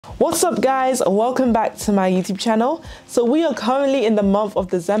What's up guys, welcome back to my YouTube channel. So we are currently in the month of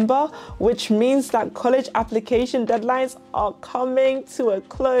December, which means that college application deadlines are coming to a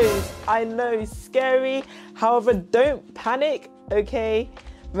close. I know, scary. However, don't panic, okay?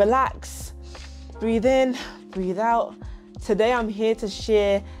 Relax, breathe in, breathe out. Today I'm here to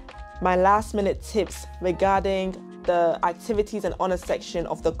share my last minute tips regarding the activities and honors section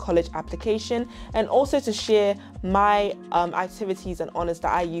of the college application, and also to share my activities and honors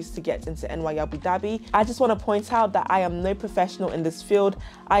that I used to get into Nyuad Abu Dhabi. I just want to point out that I am no professional in this field.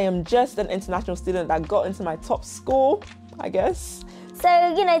 I am just an international student that got into my top school, I guess.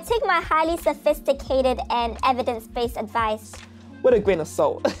 So, take my highly sophisticated and evidence-based advice with a grain of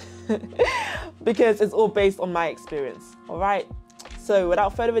salt, because it's all based on my experience, all right? So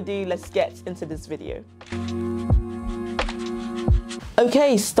without further ado, let's get into this video.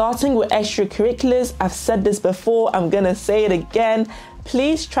 Okay, starting with extracurriculars, I've said this before, I'm gonna say it again.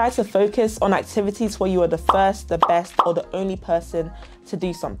 Please try to focus on activities where you are the first, the best, or the only person to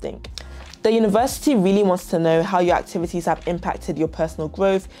do something. The university really wants to know how your activities have impacted your personal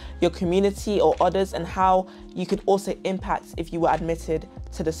growth, your community, or others, and how you could also impact if you were admitted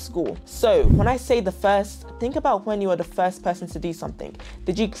to the school. So when I say the first, think about when you were the first person to do something.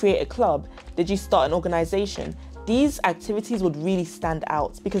 Did you create a club? Did you start an organization? These activities would really stand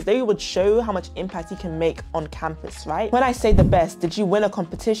out because they would show how much impact you can make on campus, right? When I say the best, did you win a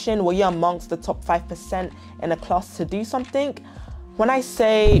competition? Were you amongst the top 5% in a class to do something? When I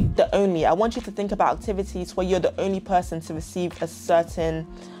say the only, I want you to think about activities where you're the only person to receive a certain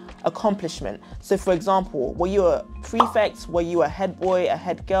accomplishment. So for example, were you a prefect? Were you a head boy, a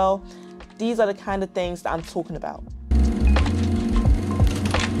head girl? These are the kind of things that I'm talking about.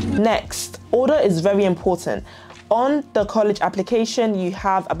 Next, order is very important. On the college application, you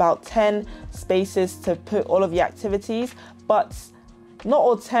have about 10 spaces to put all of your activities, but not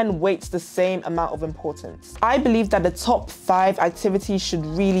all 10 weights the same amount of importance. I believe that the top 5 activities should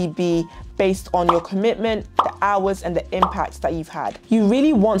really be based on your commitment, the hours, and the impact that you've had. You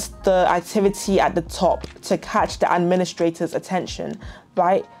really want the activity at the top to catch the administrator's attention,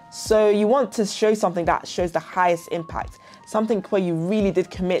 right? So you want to show something that shows the highest impact, something where you really did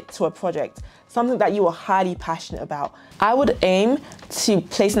commit to a project, something that you were highly passionate about. I would aim to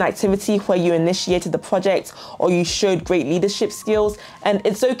place an activity where you initiated the project or you showed great leadership skills. And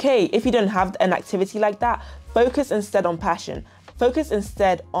it's okay if you don't have an activity like that. Focus instead on passion. Focus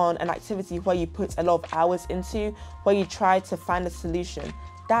instead on an activity where you put a lot of hours into, where you try to find a solution.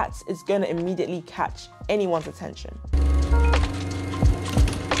 That is going to immediately catch anyone's attention.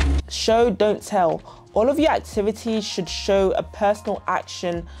 Show, don't tell. All of your activities should show a personal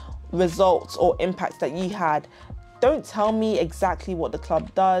action, results, or impact that you had. Don't tell me exactly what the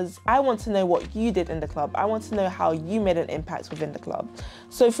club does. I want to know what you did in the club. I want to know how you made an impact within the club.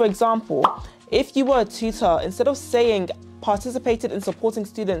 So for example, if you were a tutor, instead of saying participated in supporting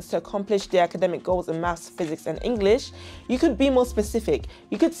students to accomplish their academic goals in maths, physics, and English, you could be more specific.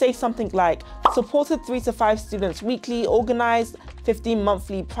 You could say something like, supported 3 to 5 students weekly, organized 15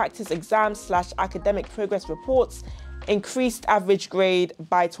 monthly practice exams / academic progress reports, increased average grade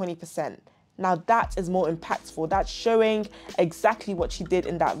by 20%. Now that is more impactful. That's showing exactly what you did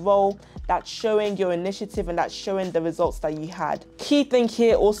in that role. That's showing your initiative, and that's showing the results that you had. Key thing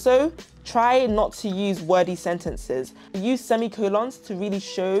here also, try not to use wordy sentences. Use semicolons to really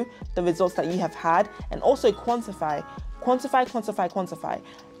show the results that you have had, and also quantify. Quantify, quantify, quantify.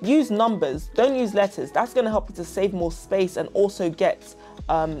 Use numbers, don't use letters. That's going to help you to save more space and also get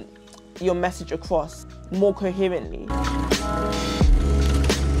your message across more coherently.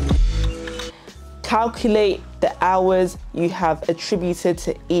 Calculate the hours you have attributed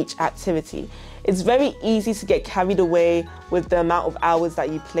to each activity. It's very easy to get carried away with the amount of hours that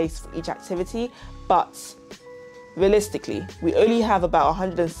you place for each activity, but realistically, we only have about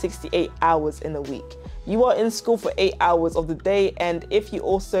 168 hours in a week. You are in school for 8 hours of the day, and if you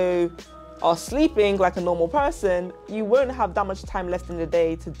also are sleeping like a normal person, you won't have that much time left in the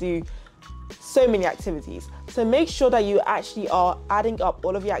day to do so many activities. So make sure that you actually are adding up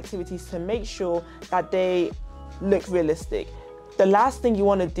all of your activities to make sure that they look realistic. The last thing you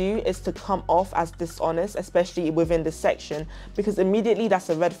want to do is to come off as dishonest, especially within this section, because immediately that's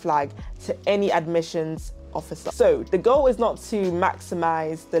a red flag to any admissions officer. So the goal is not to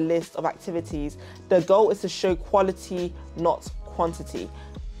maximize the list of activities. The goal is to show quality, not quantity.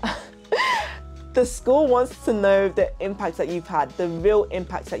 The school wants to know the impact that you've had, the real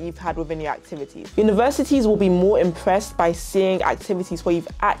impact that you've had within your activities. Universities will be more impressed by seeing activities where you've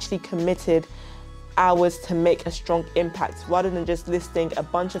actually committed hours to make a strong impact, rather than just listing a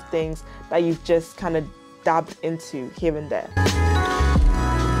bunch of things that you've just kind of dabbed into here and there.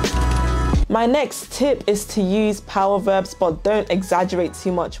 My next tip is to use power verbs, but don't exaggerate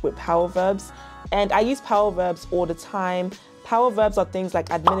too much with power verbs. And I use power verbs all the time. Power verbs are things like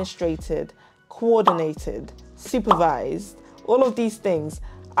administrated, coordinated, supervised, all of these things.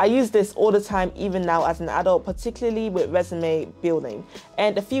 I use this all the time, even now as an adult, particularly with resume building.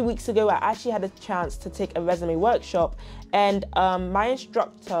 And a few weeks ago, I actually had a chance to take a resume workshop, and my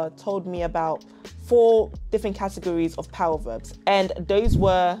instructor told me about 4 different categories of power verbs. And those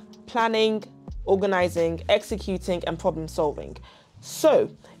were planning, organizing, executing, and problem solving. So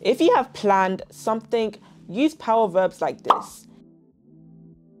if you have planned something, use power verbs like this.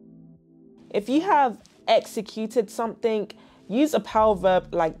 If you have executed something, use a power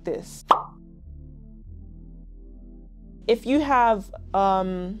verb like this. If you have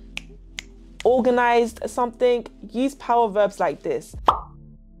organized something, use power verbs like this.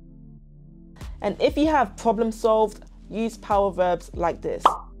 And if you have problem solved, use power verbs like this.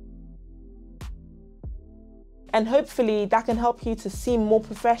 And hopefully that can help you to seem more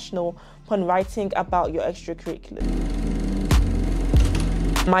professional when writing about your extracurriculars.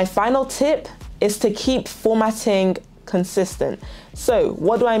 My final tip is to keep formatting consistent. So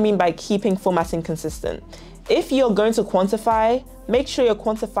what do I mean by keeping formatting consistent? If you're going to quantify, make sure you're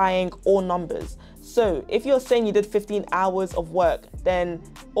quantifying all numbers. So if you're saying you did 15 hours of work, then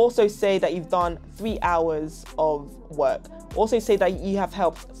also say that you've done 3 hours of work. Also say that you have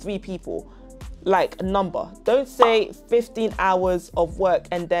helped 3 people. Like a number. Don't say 15 hours of work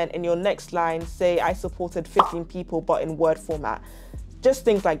and then in your next line say I supported 15 people but in Word format. Just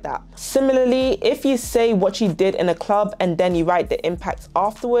things like that. Similarly, if you say what you did in a club and then you write the impact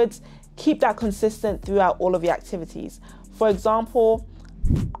afterwards, keep that consistent throughout all of your activities. For example,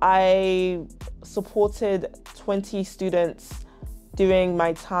 I supported 20 students during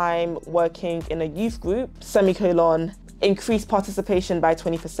my time working in a youth group, semicolon, increased participation by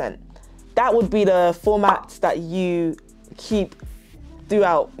 20%. That would be the format that you keep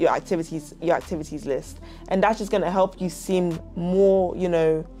throughout your activities list. And that's just gonna help you seem more,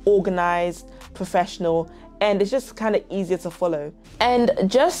 organized, professional, and it's just kind of easier to follow. And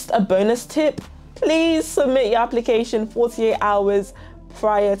just a bonus tip, please submit your application 48 hours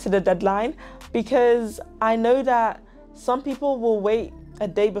prior to the deadline, because I know that some people will wait a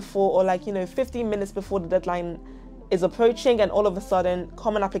day before or 15 minutes before the deadline is approaching, and all of a sudden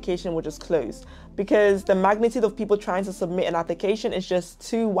common application will just close because the magnitude of people trying to submit an application is just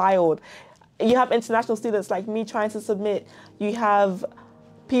too wild. You have international students like me trying to submit. You have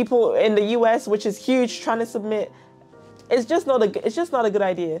people in the US, which is huge, trying to submit. It's just not a good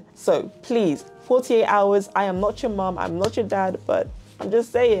idea. So please, 48 hours. I am not your mom, I'm not your dad, but I'm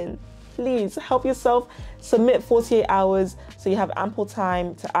just saying, please help yourself. Submit 48 hours so you have ample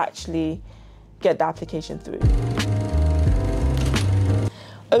time to actually get the application through.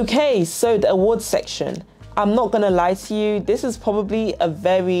 Okay, so the awards section. I'm not gonna lie to you, this is probably a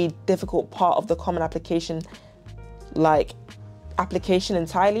very difficult part of the common application, application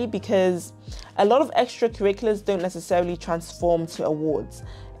entirely, because a lot of extracurriculars don't necessarily transform to awards.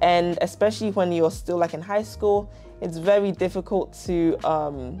 And especially when you're still in high school, it's very difficult to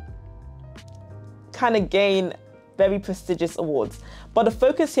kind of gain very prestigious awards. But the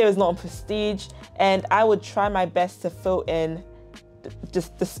focus here is not on prestige, and I would try my best to fill in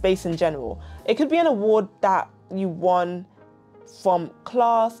just the space in general. It could be an award that you won from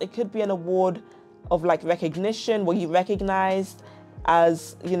class. It could be an award of recognition, where you recognized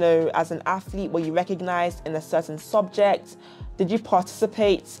as, as an athlete, where you recognized in a certain subject. Did you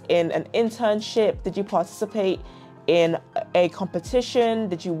participate in an internship? Did you participate in a competition?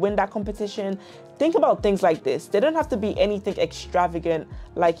 Did you win that competition? Think about things like this. They don't have to be anything extravagant,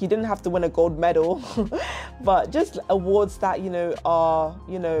 like you didn't have to win a gold medal, but just awards that, are,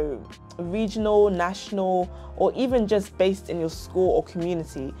 regional, national, or even just based in your school or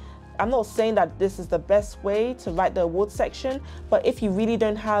community. I'm not saying that this is the best way to write the award section, but if you really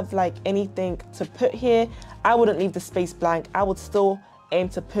don't have anything to put here, I wouldn't leave the space blank. I would still aim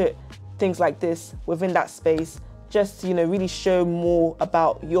to put things like this within that space, just to, really show more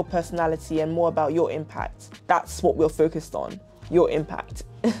about your personality and more about your impact. That's what we're focused on, your impact.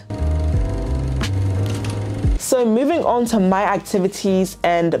 So moving on to my activities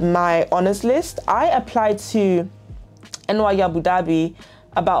and my honors list, I applied to Nyuad Abu Dhabi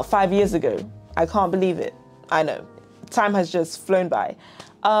about 5 years ago. I can't believe it. I know, time has just flown by.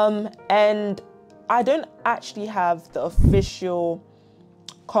 And I don't actually have the official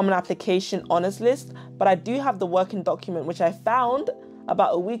common application honors list, but I do have the working document, which I found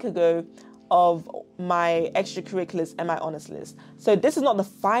about a week ago, of my extracurriculars and my honors list. So this is not the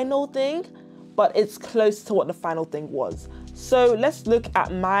final thing, but it's close to what the final thing was. So let's look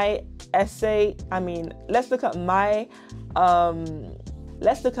at my essay, let's look at my, oh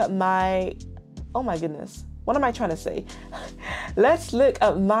my goodness, what am I trying to say? Let's look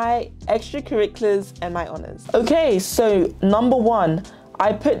at my extracurriculars and my honors. Okay, so number 1,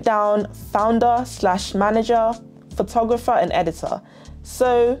 I put down founder/manager, photographer and editor.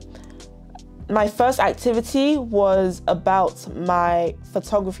 So my first activity was about my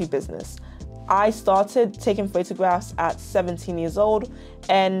photography business. I started taking photographs at 17 years old,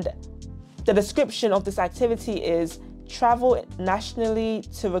 and the description of this activity is travel nationally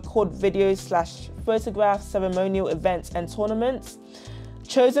to record videos/photograph ceremonial events and tournaments,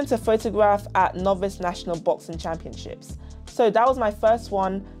 chosen to photograph at novice national boxing championships. So that was my first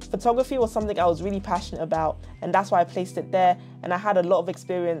one. Photography was something I was really passionate about, and that's why I placed it there. And I had a lot of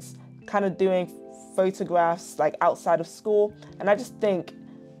experience kind of doing photographs like outside of school, and I just think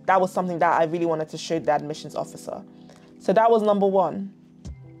that was something that I really wanted to show the admissions officer. So that was number 1.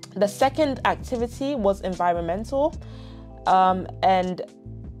 The second activity was environmental, and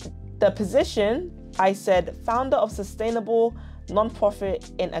the position, I said founder of sustainable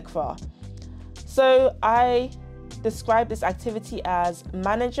nonprofit in Accra. So I described this activity as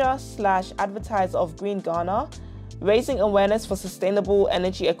manager/advertiser of Green Ghana, raising awareness for sustainable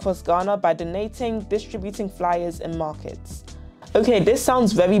energy across Ghana by donating, distributing flyers in markets. Okay, this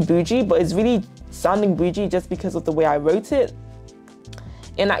sounds very bougie, but it's really sounding bougie just because of the way I wrote it.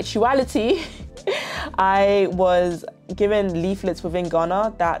 In actuality, I was given leaflets within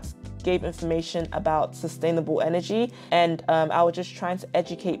Ghana that gave information about sustainable energy, and I was just trying to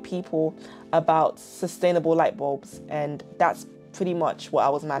educate people about sustainable light bulbs, and that's pretty much what I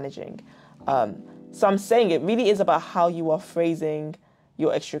was managing. So I'm saying it really is about how you are phrasing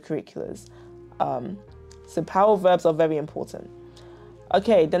your extracurriculars. So power verbs are very important.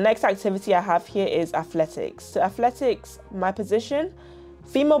 Okay, the next activity I have here is athletics. So athletics, my position,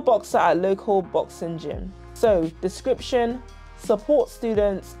 female boxer at local boxing gym. So description, support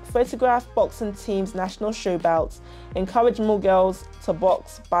students, photograph boxing teams, national show bouts, encourage more girls to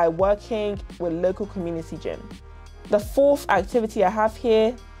box by working with local community gym. The fourth activity I have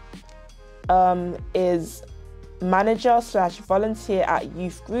here is manager/volunteer at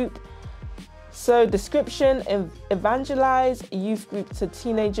youth group. So description, evangelize youth group to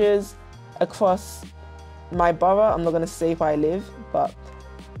teenagers across my borough. I'm not going to say where I live, but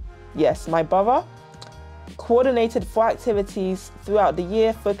yes, my borough. Coordinated 4 activities throughout the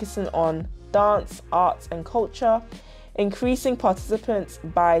year, focusing on dance, arts and culture, increasing participants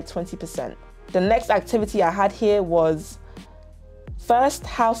by 20%. The next activity I had here was first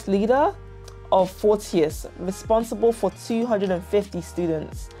house leader of 40th, responsible for 250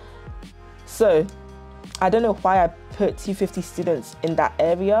 students. So I don't know why I put 250 students in that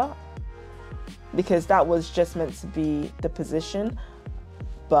area, because that was just meant to be the position.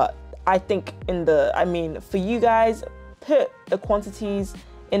 But I think for you guys, put the quantities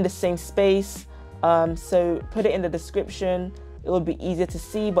in the same space. So put it in the description, it would be easier to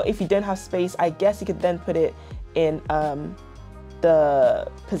see. But if you don't have space, I guess you could then put it in the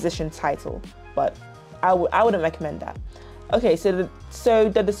position title. But I wouldn't recommend that. Okay, so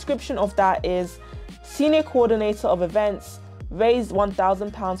the description of that is senior coordinator of events, raised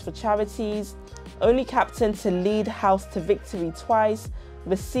 £1,000 for charities, only captain to lead house to victory twice,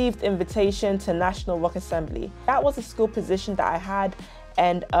 received invitation to National Rock Assembly. That was a school position that I had,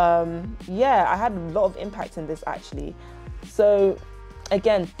 and yeah, I had a lot of impact in this actually. So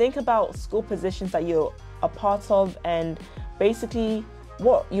again, think about school positions that you're a part of, and basically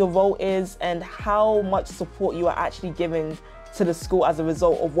what your role is and how much support you are actually giving to the school as a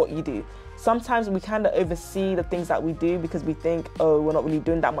result of what you do. Sometimes we kind of oversee the things that we do because we think, oh, we're not really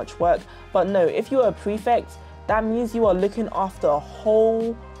doing that much work. But no, if you're a prefect, that means you are looking after a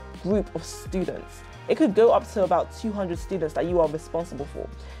whole group of students. It could go up to about 200 students that you are responsible for.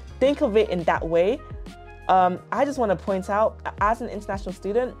 Think of it in that way. I just want to point out, as an international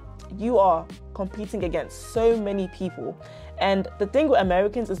student, you are competing against so many people. And the thing with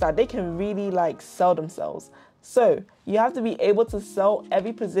Americans is that they can really sell themselves. So you have to be able to sell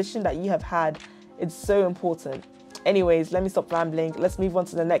every position that you have had. It's so important. Anyways, let me stop rambling. Let's move on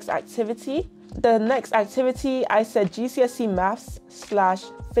to the next activity. The next activity, I said GCSE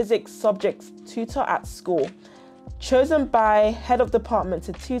Maths/Physics subjects tutor at school. Chosen by head of department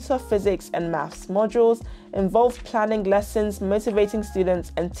to tutor physics and maths modules, involved planning lessons, motivating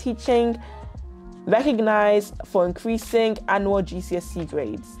students and teaching, recognized for increasing annual GCSE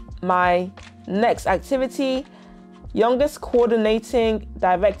grades. My next activity, youngest coordinating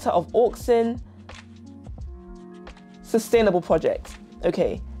director of auction, sustainable project.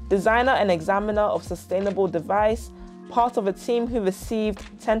 Okay, designer and examiner of sustainable device, part of a team who received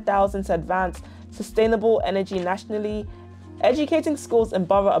 10,000 to advance sustainable energy nationally, educating schools and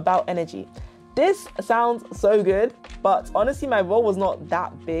borough about energy. This sounds so good, but honestly, my role was not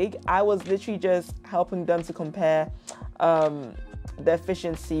that big. I was literally just helping them to compare the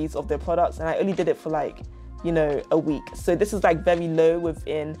efficiencies of their products, and I only did it for like, you know, a week. So this is like very low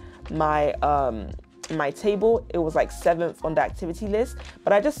within my my table. It was like 7th on the activity list,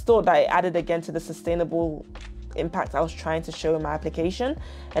 but I just thought that it added again to the sustainable impact I was trying to show in my application,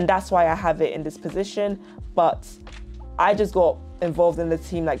 and that's why I have it in this position. But I just got involved in the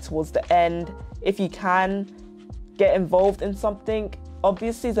team like towards the end. If you can get involved in something,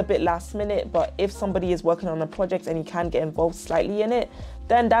 obviously it's a bit last minute, but if somebody is working on a project and you can get involved slightly in it,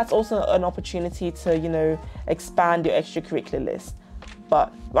 then that's also an opportunity to, you know, expand your extracurricular list.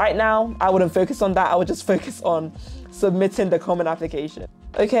 But right now, I wouldn't focus on that. I would just focus on submitting the common application.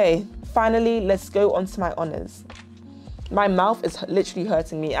 Okay, finally, let's go on to my honors. My mouth is literally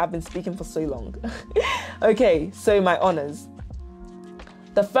hurting me. I've been speaking for so long. Okay, so my honors.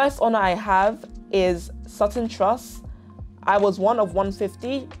 The first honor I have is Sutton Trust. I was one of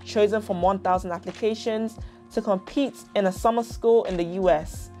 150 chosen from 1,000 applications to compete in a summer school in the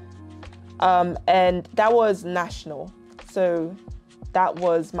US. And that was national. So that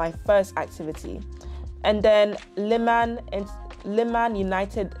was my first activity. And then Liman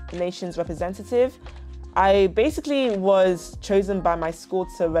United Nations representative. I basically was chosen by my school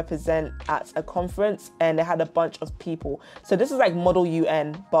to represent at a conference, and it had a bunch of people. So this is like Model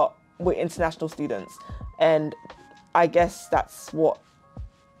UN, but with international students. And I guess that's what,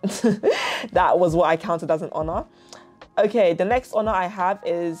 that was what I counted as an honor. Okay, the next honor I have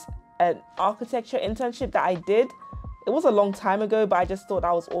is an architecture internship that I did. It was a long time ago, but I just thought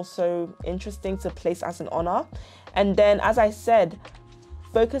that was also interesting to place as an honor. And then, as I said,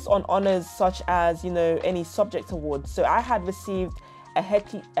 focus on honors such as, you know, any subject awards. So I had received a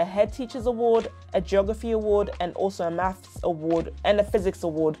head teacher's award, a geography award, and also a maths award and a physics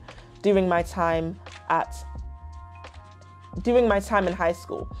award during my time in high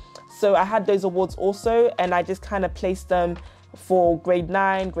school. So I had those awards also, and I just kind of placed them for grade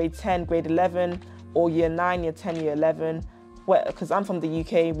 9, grade 10, grade 11, or year 9, year 10, year 11. Because I'm from the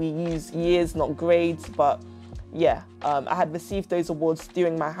UK, we use years, not grades, but yeah, I had received those awards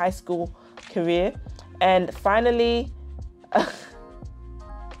during my high school career. And finally,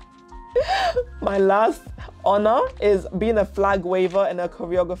 my last honor is being a flag waver and a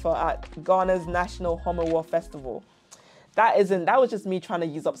choreographer at Ghana's National Homo War Festival. That was just me trying to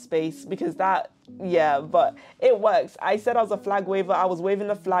use up space, because but it works. I said I was a flag waver. I was waving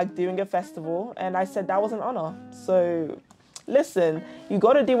a flag during a festival, and I said that was an honor. So listen, you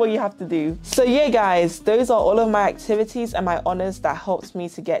got to do what you have to do. So yeah, guys, those are all of my activities and my honors that helped me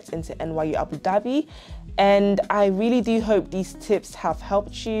to get into NYU Abu Dhabi. And I really do hope these tips have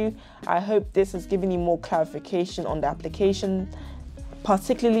helped you. I hope this has given you more clarification on the application,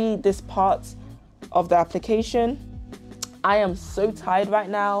 particularly this part of the application. I am so tired right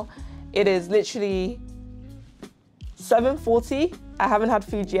now. It is literally 7:40. I haven't had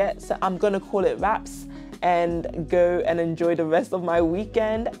food yet, so I'm gonna call it wraps and go and enjoy the rest of my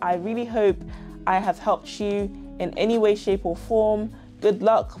weekend. I really hope I have helped you in any way, shape or form. Good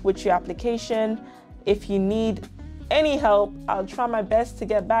luck with your application. If you need any help, I'll try my best to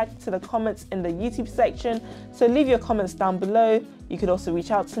get back to the comments in the YouTube section. So leave your comments down below. You could also reach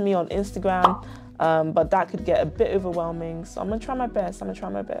out to me on Instagram, but that could get a bit overwhelming. So I'm gonna try my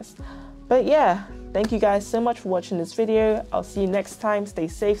best. But yeah, thank you guys so much for watching this video. I'll see you next time. Stay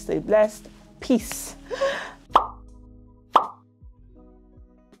safe, stay blessed. Peace.